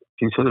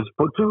she says,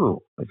 Potu.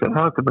 I said,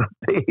 how could that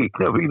be?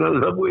 Nobody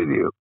knows I'm with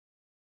you.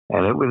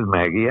 And it was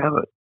Maggie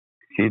Abbott.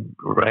 She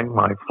rang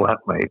my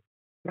flatmate,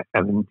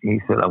 and he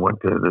said, I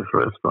went to this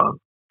restaurant.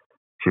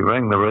 She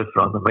rang the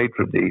restaurant. The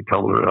maitre d'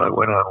 told her I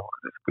went out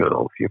with this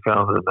girl. She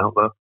found her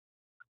number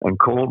and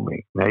called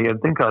me. Now,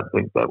 you'd think I'd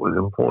think that was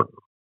important.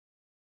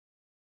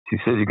 She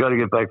said, you got to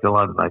get back to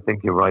London. I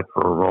think you're right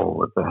for a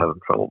role that they're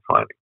having trouble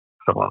finding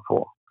someone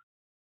for.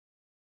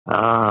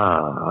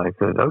 I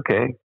said,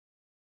 okay.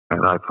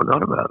 and I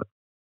forgot about it.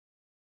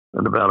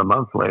 And about a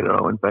month later,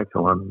 I went back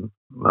to London,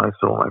 and I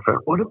saw my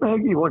friend. What did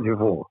Maggie want you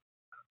for?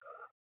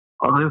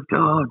 I said,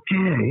 oh,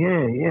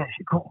 yeah.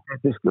 She called me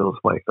at this girl's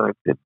place. I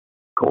did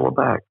call her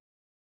back.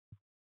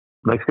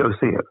 Let's go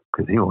see her,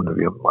 because he wanted to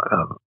be an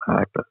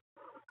actor.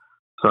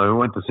 So I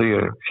went to see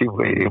her. She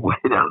waited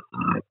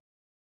outside.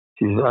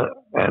 She said,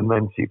 and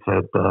then she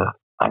said,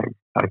 I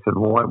said,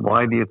 well,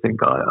 why do you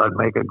think I'd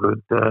make a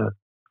good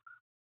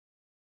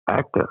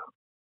actor?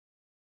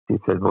 She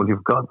said, well,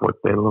 you've got what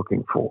they're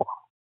looking for.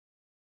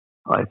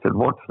 I said,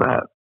 what's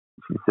that?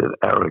 She said,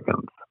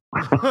 arrogance.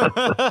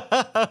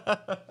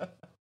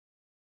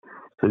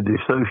 So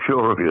you're so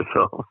sure of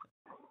yourself.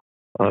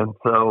 And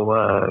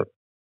so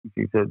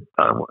she said,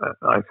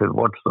 I said,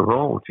 what's the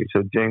role? She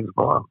said, James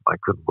Bond. I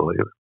couldn't believe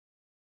it.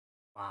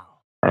 Wow.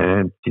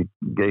 And she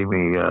gave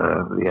me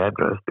the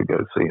address to go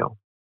see him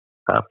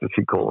after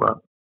she called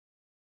up.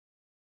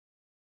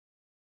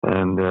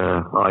 And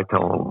I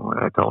told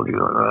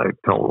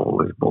all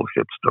this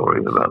bullshit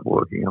stories about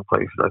working in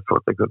places I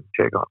thought they couldn't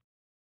check on.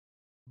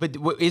 But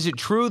is it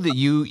true that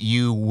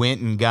you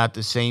went and got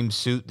the same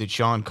suit that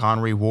Sean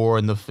Connery wore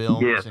in the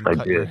films and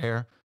cut your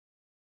hair?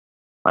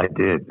 I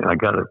did. I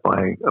got it by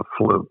a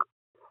fluke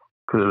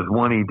because there was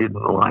one he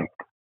didn't like.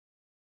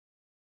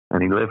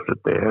 And he left it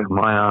there. And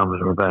my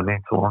arms were about an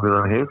inch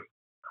longer than his.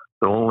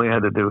 So all we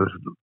had to do was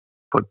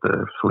put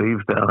the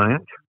sleeves down an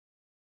inch.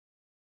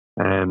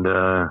 And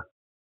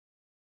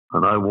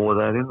I wore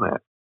that in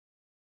there.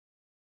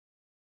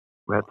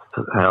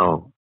 That's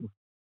how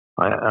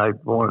I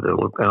wanted to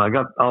look. And I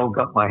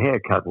got my hair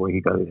cut where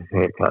he got his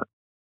hair cut.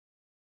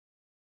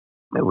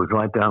 It was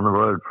right down the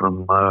road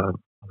from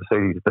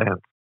Mercedes-Benz.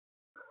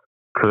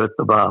 Kurt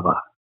the barber.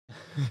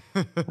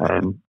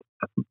 And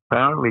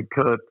apparently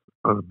Kurt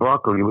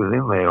Broccoli was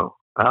in there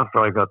after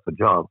I got the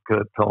job.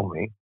 Kurt told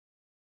me.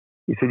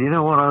 He said, you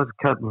know what, I was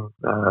cutting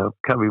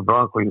Cubby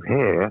Broccoli's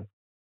hair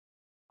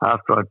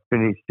after I'd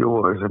finished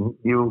yours and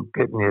you were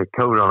getting your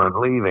coat on and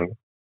leaving.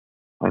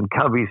 And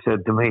Cubby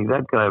said to me,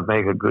 that guy would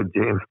make a good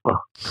James Bond.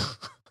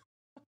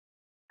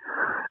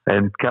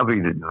 And Cubby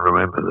didn't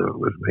remember that it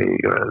was me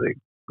or anything.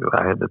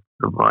 I had to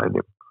remind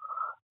him.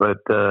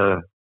 But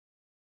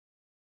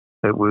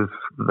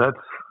that's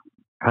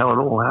how it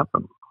all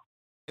happened.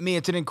 I mean,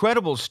 it's an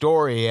incredible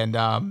story, and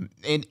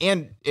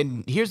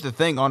here's the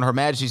thing: on Her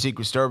Majesty's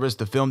Secret Service,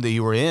 the film that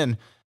you were in,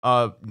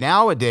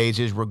 nowadays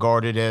is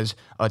regarded as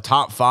a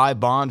top 5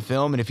 Bond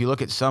film. And if you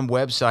look at some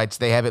websites,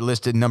 they have it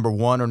listed number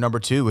 1 or number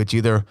 2. It's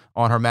either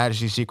On Her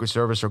Majesty's Secret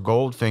Service or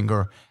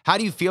Goldfinger. How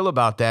do you feel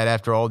about that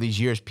after all these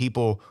years?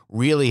 People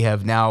really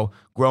have now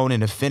grown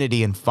an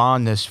affinity and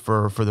fondness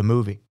for the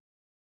movie.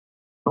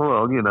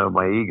 Well, you know,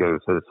 my ego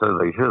says so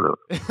they should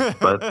have.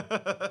 But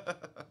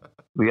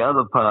the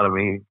other part of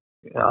me,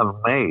 I'm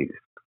amazed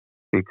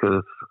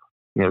because,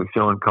 you know,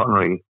 Sean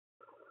Connery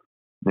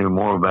knew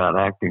more about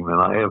acting than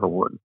I ever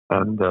would.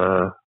 And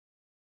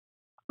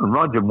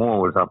Roger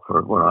Moore was up for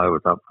it when I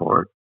was up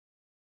for it.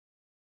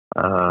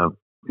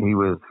 He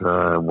was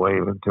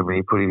waving to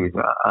me, putting his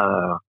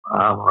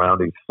arm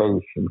around his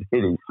face and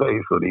hit his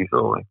face when he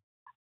saw me.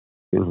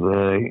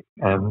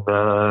 And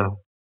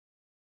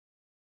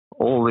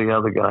all the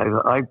other guys,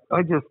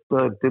 I just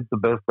did the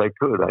best I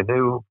could. I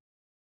knew,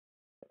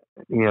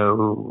 you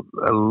know,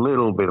 a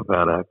little bit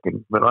about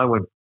acting, but I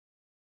went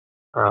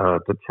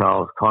to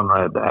Charles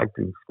Conrad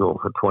acting school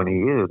for 20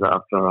 years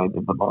after I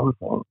did the Bond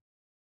film.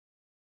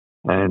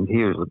 And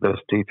he was the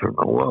best teacher in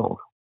the world.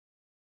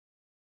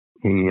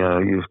 He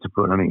used to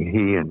put only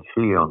he and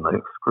she on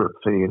the script,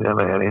 so you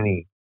never had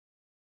any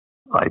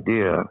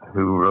idea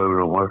who wrote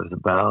or what it was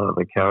about or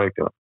the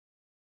character.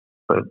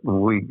 But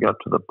we got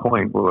to the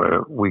point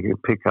where we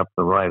could pick up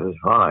the writer's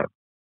vibe.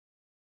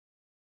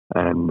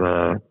 And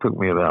it took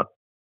me about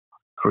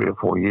 3 or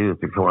 4 years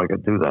before I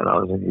could do that. I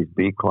was in his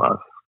B class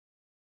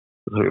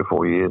for 3 or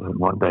 4 years, and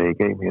one day he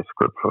gave me a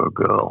script for a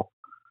girl.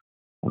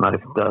 And I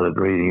started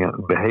reading it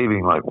and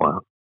behaving like one.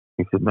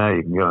 He said, now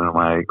you can go into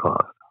my A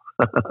class.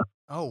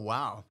 Oh,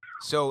 wow.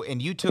 So,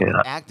 and you took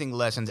acting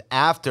lessons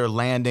after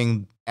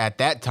landing, at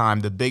that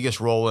time, the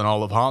biggest role in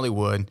all of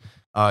Hollywood.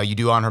 You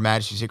do On Her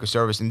Majesty's Secret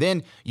Service, and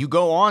then you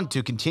go on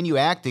to continue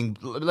acting.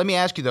 Let me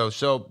ask you, though,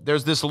 so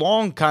there's this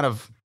long kind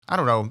of, I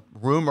don't know,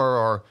 rumor,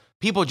 or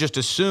people just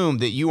assume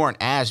that you weren't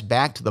asked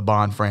back to the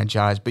Bond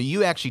franchise, but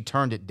you actually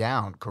turned it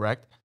down,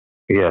 correct?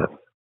 Yes.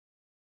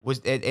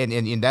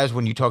 And that was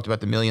when you talked about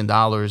the $1 million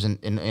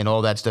and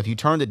all that stuff. You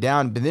turned it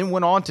down, but then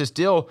went on to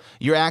still,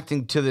 you're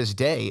acting to this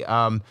day.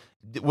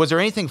 Was there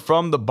anything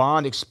from the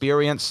Bond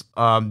experience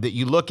that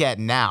you look at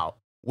now,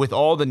 with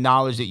all the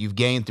knowledge that you've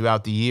gained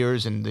throughout the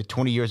years and the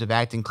 20 years of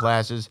acting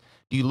classes?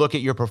 Do you look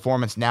at your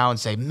performance now and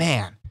say,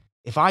 man,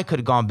 if I could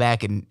have gone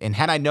back and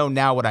had I known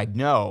now what I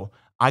know,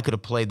 I could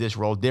have played this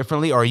role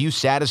differently? Or are you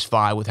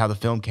satisfied with how the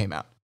film came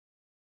out?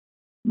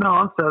 No,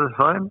 I'm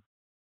satisfied.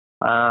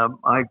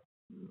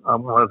 I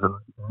wasn't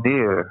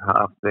near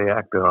half the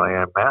actor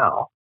I am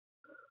now,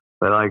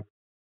 but I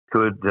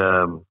could,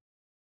 you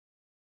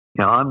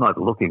know, I'm not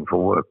looking for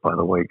work, by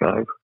the way,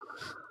 guys.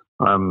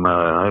 I'm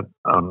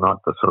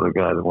not the sort of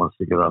guy that wants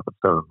to get up at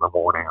 7 in the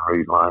morning and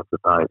read lines at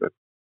night and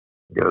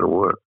go to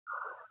work.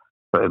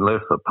 But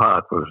unless the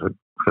part was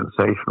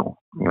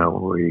sensational,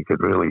 where you could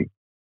really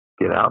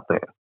get out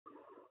there.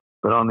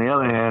 But on the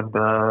other hand,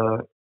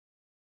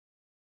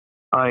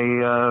 I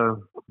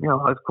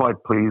was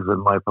quite pleased with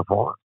my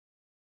performance.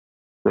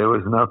 There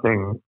was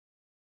nothing,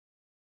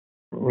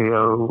 I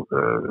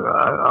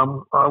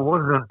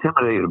wasn't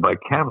intimidated by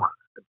cameras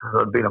because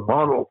I'd been a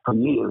model for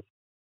years,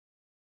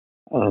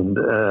 and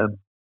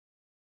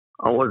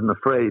I wasn't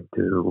afraid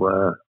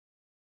to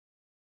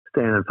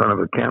stand in front of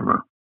a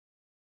camera,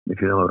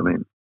 if you know what I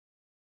mean.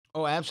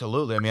 Oh,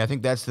 absolutely. I mean, I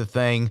think that's the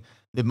thing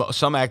that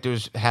some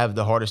actors have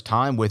the hardest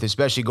time with,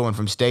 especially going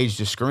from stage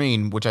to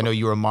screen, which I know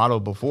you were a model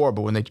before,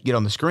 but when they get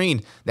on the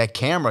screen, that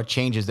camera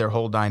changes their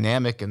whole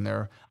dynamic and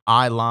their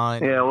eye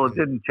line. Yeah, well, it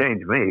didn't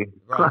change me.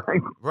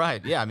 Right.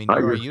 Right. Yeah, I mean,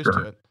 you're already used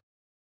to it.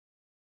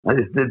 I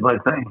just did my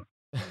thing.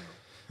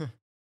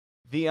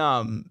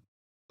 The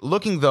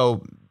looking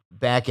though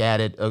back at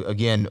it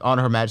again, On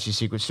Her Majesty's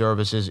Secret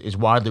Service is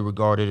widely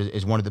regarded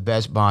as one of the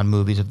best Bond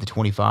movies of the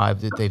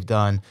 25 that they've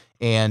done.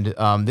 And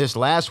this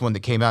last one that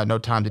came out, No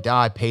Time to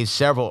Die, pays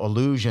several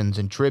allusions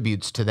and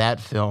tributes to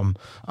that film,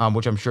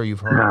 which I'm sure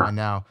you've heard by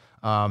now.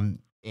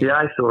 Yeah,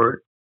 I saw it.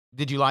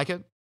 Did you like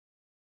it?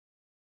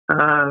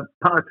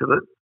 Parts of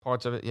it.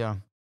 Parts of it, yeah.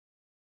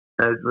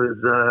 It was,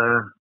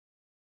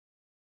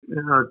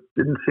 it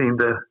didn't seem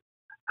to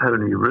have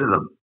any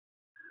rhythm.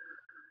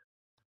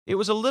 It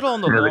was a little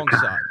on the long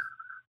side.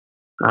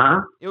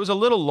 Huh? It was a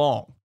little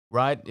long,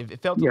 right?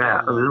 It felt yeah,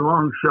 it was a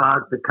long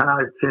shot. The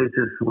car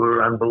chases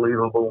were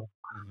unbelievable.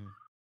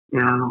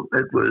 Mm-hmm.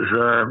 It was.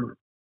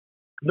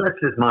 That's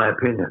just my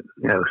opinion.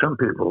 Some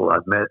people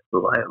I've met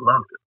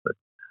loved it, but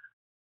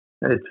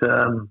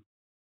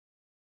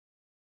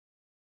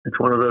it's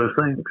one of those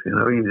things.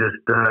 You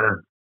just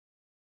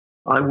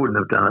I wouldn't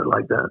have done it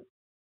like that.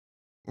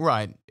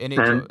 Right, and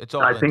it's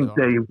all. I think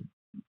they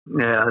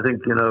had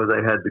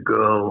the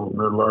girl in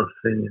the love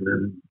scene,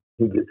 and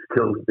he gets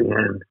killed at the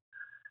end.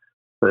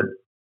 But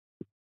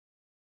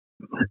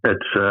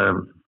it's a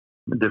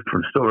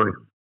different story.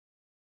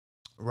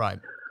 Right.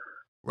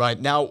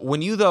 Now,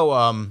 when you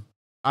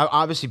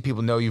obviously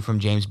people know you from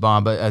James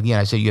Bond, but again,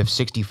 I said you have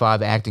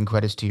 65 acting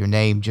credits to your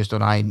name just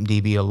on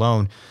IMDb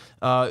alone.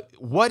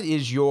 What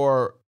is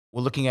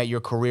looking at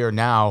your career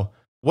now,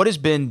 what has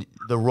been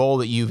the role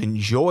that you've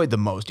enjoyed the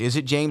most? Is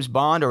it James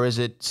Bond or is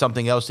it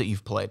something else that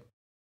you've played?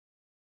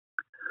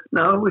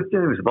 No, it was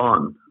James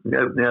Bond.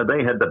 Now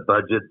they had the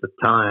budget, the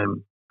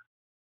time.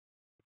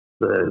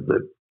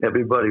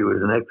 Everybody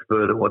was an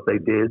expert at what they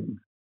did,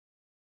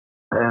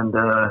 and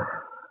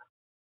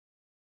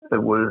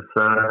it was.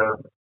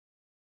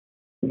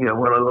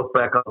 When I look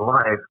back on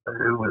life,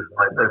 it was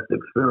my best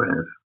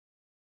experience.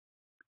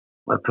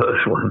 My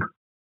first one.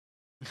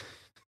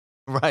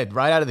 Right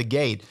out of the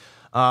gate.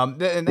 And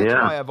that's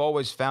why I've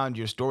always found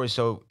your story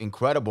so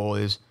incredible.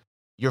 Is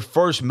your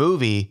first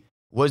movie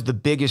was the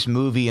biggest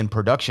movie in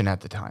production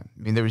at the time.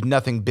 I mean, there was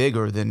nothing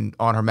bigger than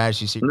On Her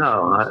Majesty's Secret.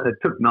 No, it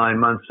took 9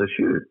 months to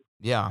shoot.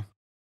 Yeah,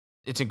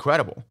 it's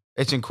incredible.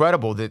 It's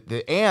incredible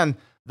and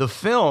the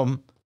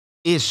film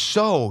is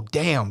so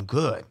damn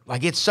good.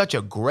 Like, it's such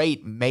a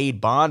great made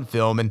Bond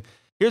film. And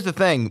here's the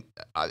thing: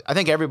 I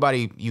think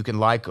everybody you can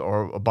like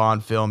or a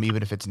Bond film,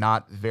 even if it's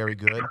not very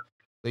good.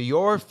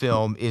 Your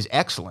film is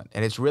excellent,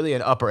 and it's really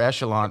an upper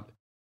echelon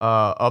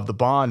of the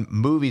Bond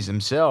movies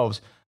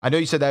themselves. I know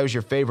you said that was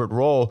your favorite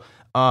role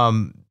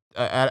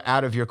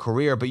out of your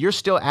career, but you're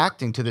still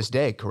acting to this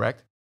day,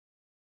 correct?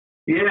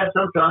 Yeah,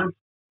 sometimes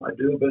I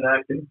do a bit of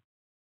acting,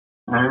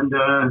 and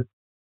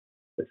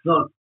it's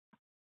not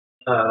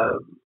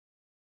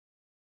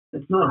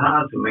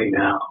hard for me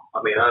now.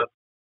 I mean, I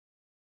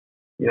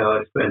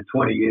spent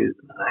 20 years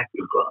in an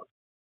acting class,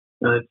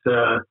 and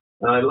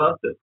I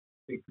loved it.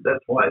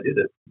 That's why I did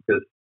it,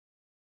 because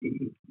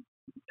he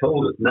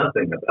told us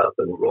nothing about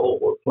the role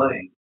we're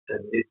playing,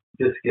 and it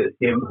just gets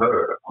him,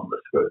 her on the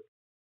script,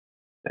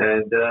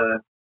 and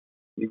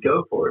you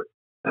go for it,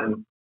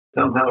 and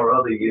somehow or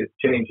other you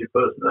change your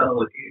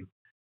personality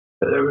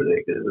and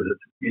everything.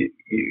 You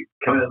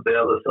come out the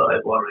other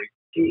side wondering,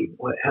 gee,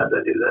 how did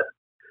I do that?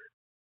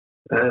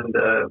 And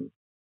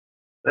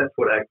that's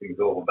what acting's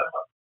all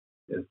about,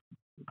 is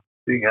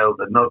being able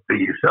to not be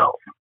yourself.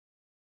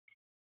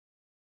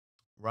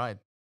 Right.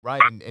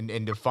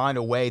 And to find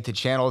a way to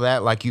channel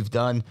that like you've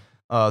done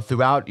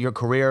throughout your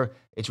career,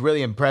 it's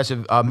really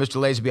impressive. Mr.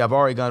 Lazenby, I've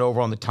already gone over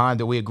on the time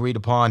that we agreed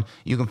upon.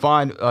 You can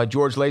find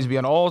George Lazenby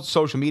on all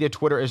social media,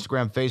 Twitter,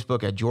 Instagram,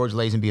 Facebook at George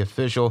Lazenby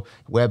Official,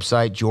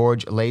 website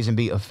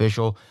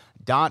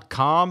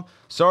GeorgeLazenbyOfficial.com.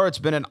 Sir, it's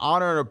been an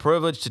honor and a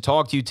privilege to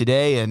talk to you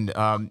today, and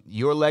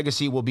your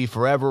legacy will be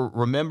forever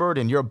remembered,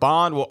 and your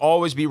Bond will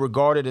always be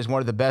regarded as one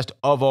of the best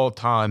of all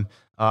time.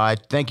 I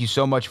thank you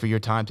so much for your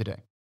time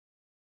today.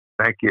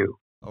 Thank you.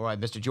 All right,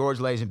 Mr. George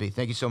Lazenby,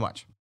 thank you so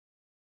much.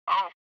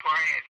 Oh,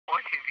 Brad, what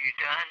have you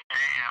done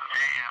now?